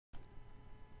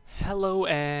Hello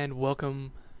and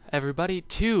welcome everybody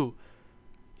to,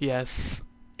 yes,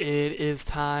 it is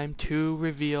time to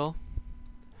reveal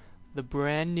the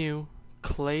brand new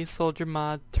Clay Soldier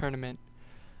Mod tournament.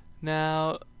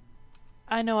 Now,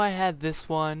 I know I had this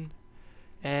one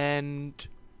and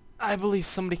I believe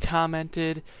somebody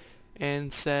commented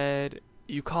and said,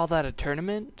 "You call that a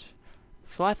tournament?"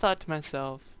 So I thought to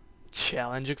myself,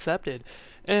 challenge accepted.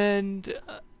 And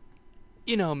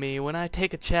you know me, when I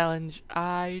take a challenge,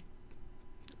 I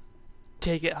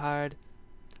take it hard,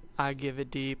 I give it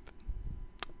deep,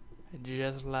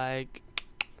 just like,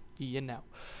 you know.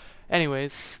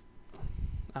 Anyways,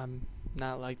 I'm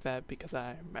not like that because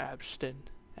I'm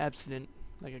abstinent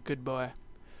like a good boy,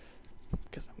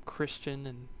 because I'm Christian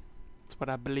and it's what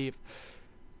I believe.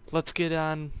 Let's get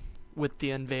on with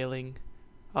the unveiling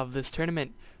of this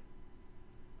tournament.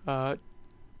 Maybe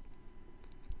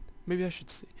I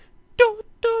should say, da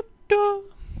da da,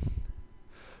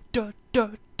 da da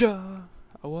da.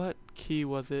 What key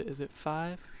was it? Is it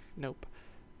 5? Nope.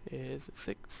 Is it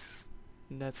 6?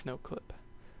 That's no clip.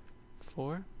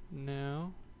 4?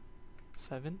 No.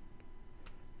 7?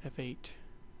 F8.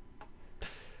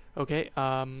 Okay,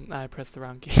 I pressed the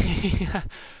wrong key.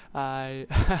 I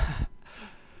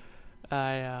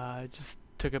just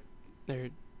took a, or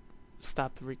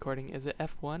stopped the recording. Is it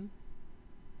F1?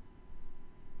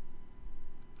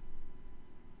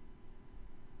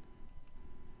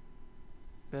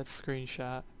 That's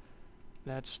screenshot.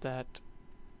 That's that.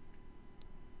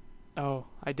 Oh,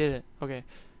 I did it. Okay.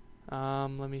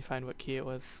 Let me find what key it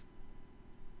was.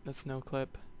 That's no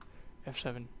clip.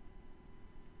 F7.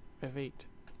 F8.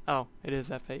 Oh, it is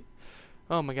F8.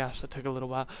 Oh my gosh, that took a little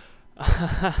while.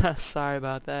 Sorry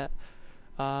about that.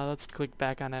 Let's click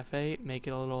back on F8, make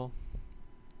it a little,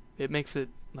 it makes it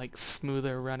like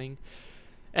smoother running.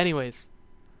 Anyways.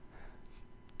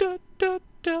 Da da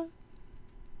da.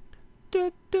 Da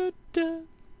da da.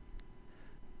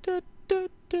 Da da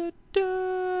da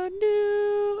da.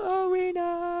 New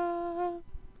arena.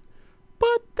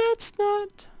 But that's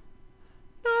not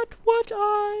what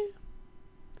I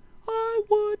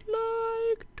would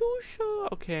like to show.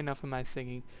 Okay, enough of my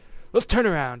singing. Let's turn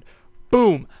around.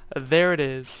 Boom! There it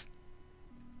is.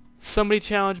 Somebody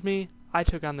challenged me. I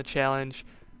took on the challenge.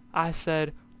 I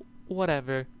said,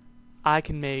 whatever. I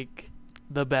can make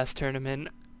the best tournament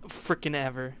frickin'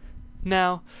 ever.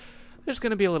 Now, there's going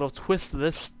to be a little twist to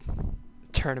this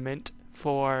tournament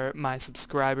for my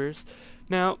subscribers.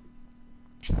 Now,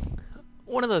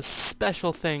 one of the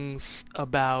special things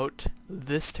about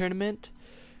this tournament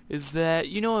is that,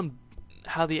 you know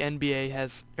how the NBA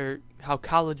has, or how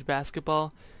college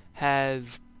basketball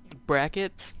has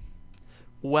brackets?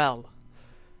 Well,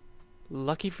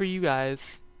 lucky for you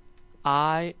guys,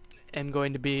 I am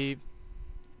going to be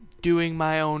doing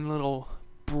my own little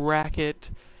bracket,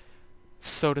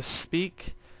 so to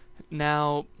speak.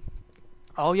 Now,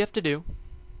 all you have to do,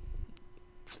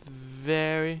 it's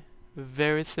very,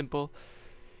 very simple,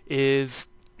 is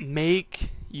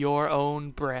make your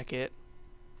own bracket.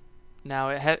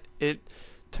 Now,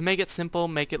 to make it simple,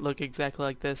 make it look exactly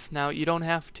like this. Now, you don't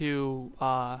have to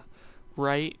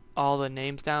write all the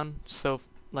names down. So,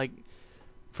 like,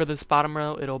 for this bottom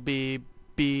row, it'll be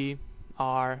B,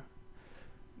 R,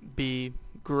 B,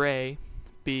 gray,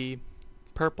 B,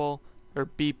 purple, or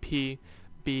BP,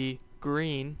 B,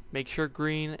 green. Make sure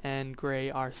green and gray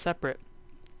are separate.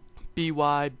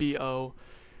 BY, BO,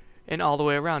 and all the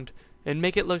way around. And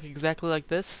make it look exactly like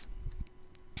this.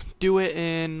 Do it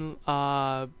in,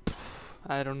 I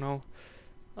don't know,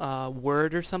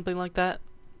 Word or something like that,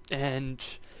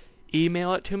 and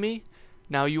email it to me.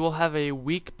 Now, you will have a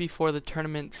week before the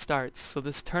tournament starts. So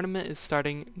this tournament is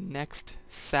starting next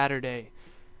Saturday.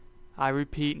 I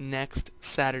repeat, next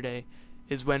Saturday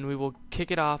is when we will kick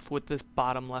it off with this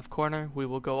bottom left corner. We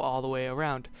will go all the way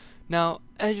around. Now,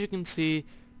 as you can see,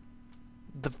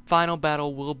 the final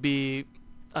battle will be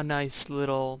a nice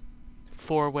little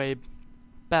four-way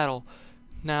battle.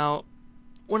 Now,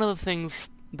 one of the things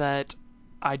that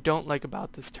I don't like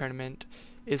about this tournament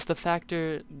is the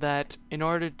factor that in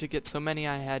order to get so many,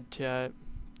 I had to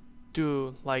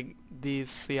do like these.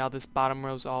 See how this bottom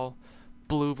row is all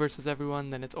blue versus everyone,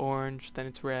 then it's orange, then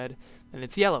it's red, then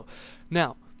it's yellow.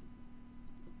 Now,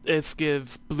 this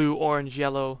gives blue, orange,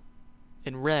 yellow,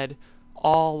 and red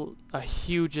all a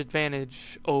huge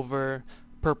advantage over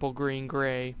purple, green,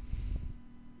 gray,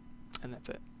 and that's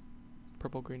it.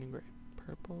 Purple, green, and gray.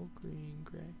 Purple, green,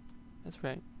 gray. That's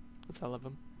right. That's all of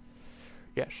them.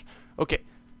 Yes. Okay.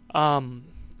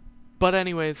 But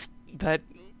anyways, that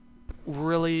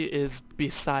really is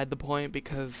beside the point,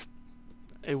 because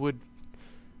it would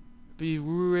be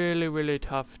really, really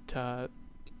tough to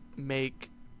make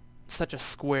such a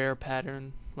square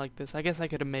pattern like this. I guess I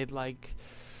could have made like,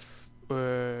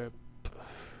 is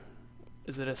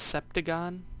it a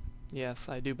septagon? Yes,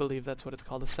 I do believe that's what it's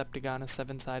called, a septagon, a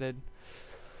seven-sided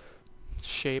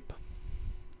shape.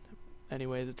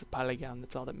 Anyways, it's a polygon,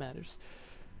 that's all that matters.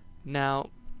 Now,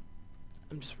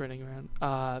 I'm just running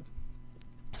around.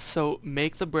 So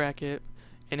make the bracket,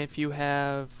 and if you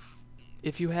have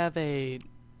a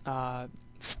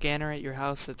scanner at your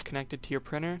house that's connected to your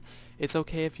printer, it's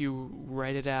okay if you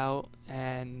write it out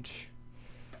and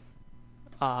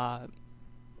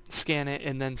scan it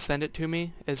and then send it to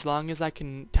me, as long as I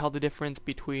can tell the difference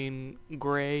between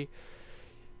gray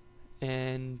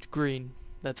and green.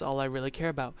 That's all I really care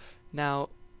about. Now,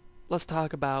 let's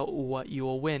talk about what you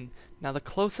will win. Now, the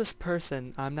closest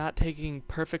person, I'm not taking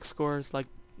perfect scores like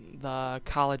the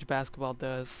college basketball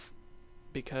does,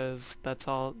 because that's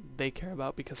all they care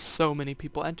about, because so many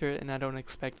people enter it, and I don't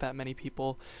expect that many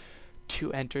people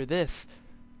to enter this.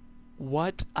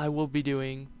 What I will be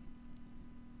doing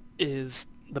is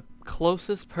the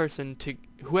closest person to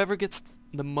whoever gets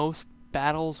the most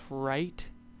battles right,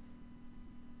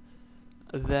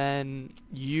 then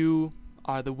you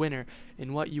are the winner.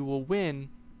 And what you will win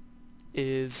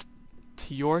is,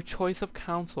 to your choice of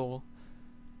console,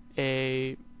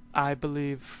 I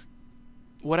believe,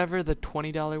 whatever the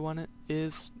 $20 one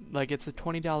is, like it's a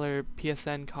 $20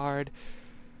 PSN card,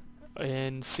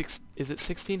 and is it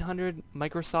 1,600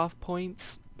 Microsoft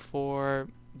points for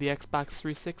the Xbox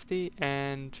 360,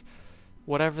 and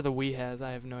whatever the Wii has.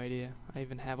 I have no idea. I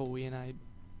even have a Wii and I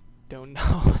don't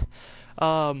know.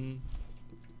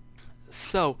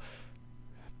 So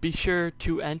be sure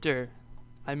to enter.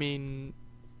 I mean,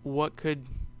 what could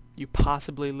you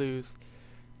possibly lose?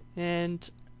 And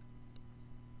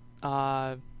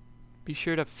be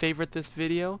sure to favorite this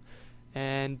video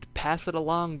and pass it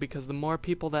along, because the more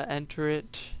people that enter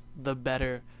it, the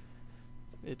better.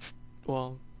 It's,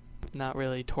 well, not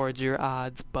really towards your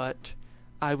odds, but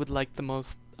I would like the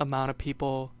most amount of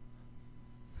people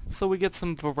so we get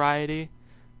some variety.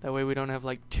 That way we don't have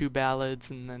like 2 ballads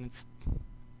and then it's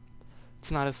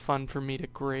not as fun for me to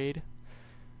grade.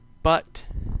 But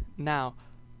now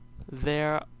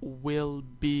there will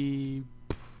be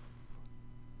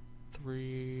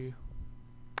 3,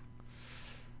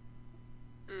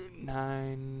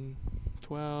 9,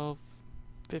 12,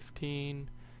 15,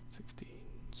 16,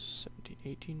 17,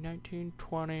 18, 19,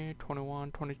 20,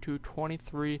 21, 22,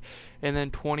 23, and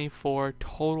then 24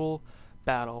 total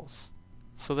battles.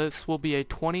 So this will be a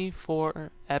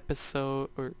 24 episode,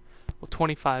 or well,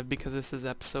 25, because this is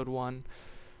episode 1.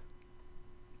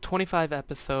 25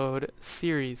 episode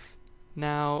series.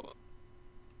 Now,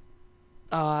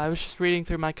 I was just reading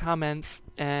through my comments,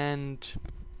 and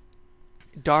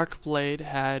Darkblade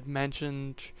had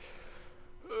mentioned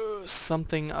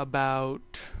something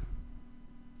about,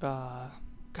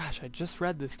 gosh, I just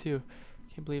read this too.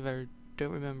 Can't believe I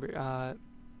don't remember.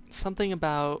 Something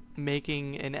about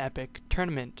making an epic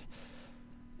tournament.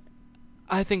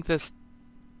 I think this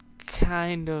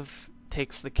kind of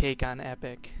takes the cake on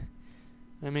epic.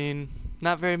 I mean,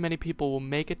 not very many people will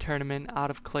make a tournament out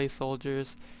of clay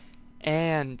soldiers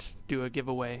and do a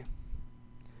giveaway.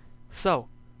 So,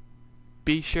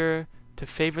 be sure to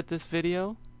favorite this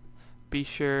video. Be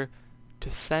sure to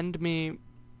send me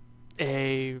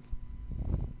your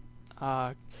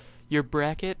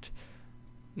bracket.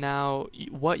 Now,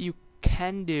 what you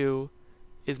can do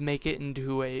is make it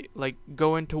into a, like,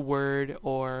 go into Word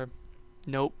or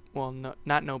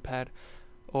not Notepad,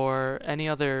 or any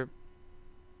other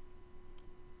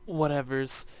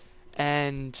whatevers,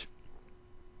 and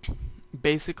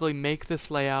basically make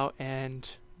this layout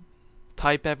and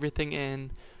type everything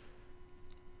in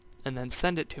and then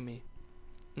send it to me.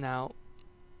 Now,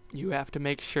 you have to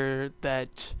make sure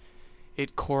that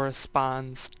it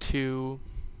corresponds to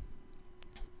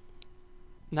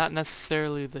not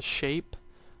necessarily the shape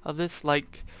of this.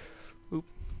 Like,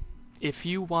 if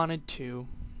you wanted to,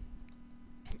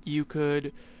 you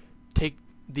could take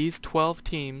these 12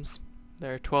 teams,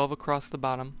 there are 12 across the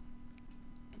bottom,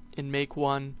 and make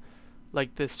one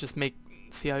like this. Just make,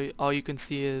 see how all you can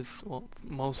see is, well,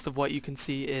 most of what you can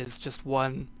see is just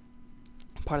one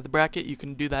part of the bracket. You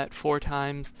can do that 4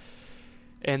 times,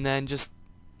 and then just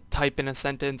type in a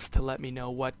sentence to let me know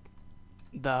what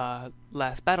the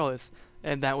last battle is,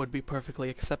 and that would be perfectly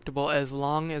acceptable, as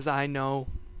long as I know,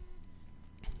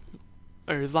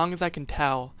 or as long as I can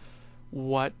tell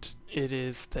what it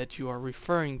is that you are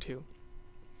referring to.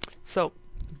 So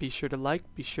be sure to like,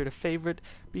 be sure to favorite,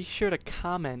 be sure to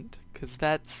comment, because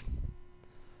that's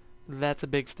a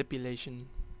big stipulation.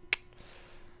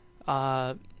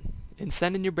 And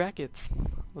send in your brackets.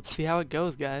 Let's see how it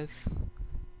goes, guys.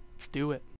 Let's do it.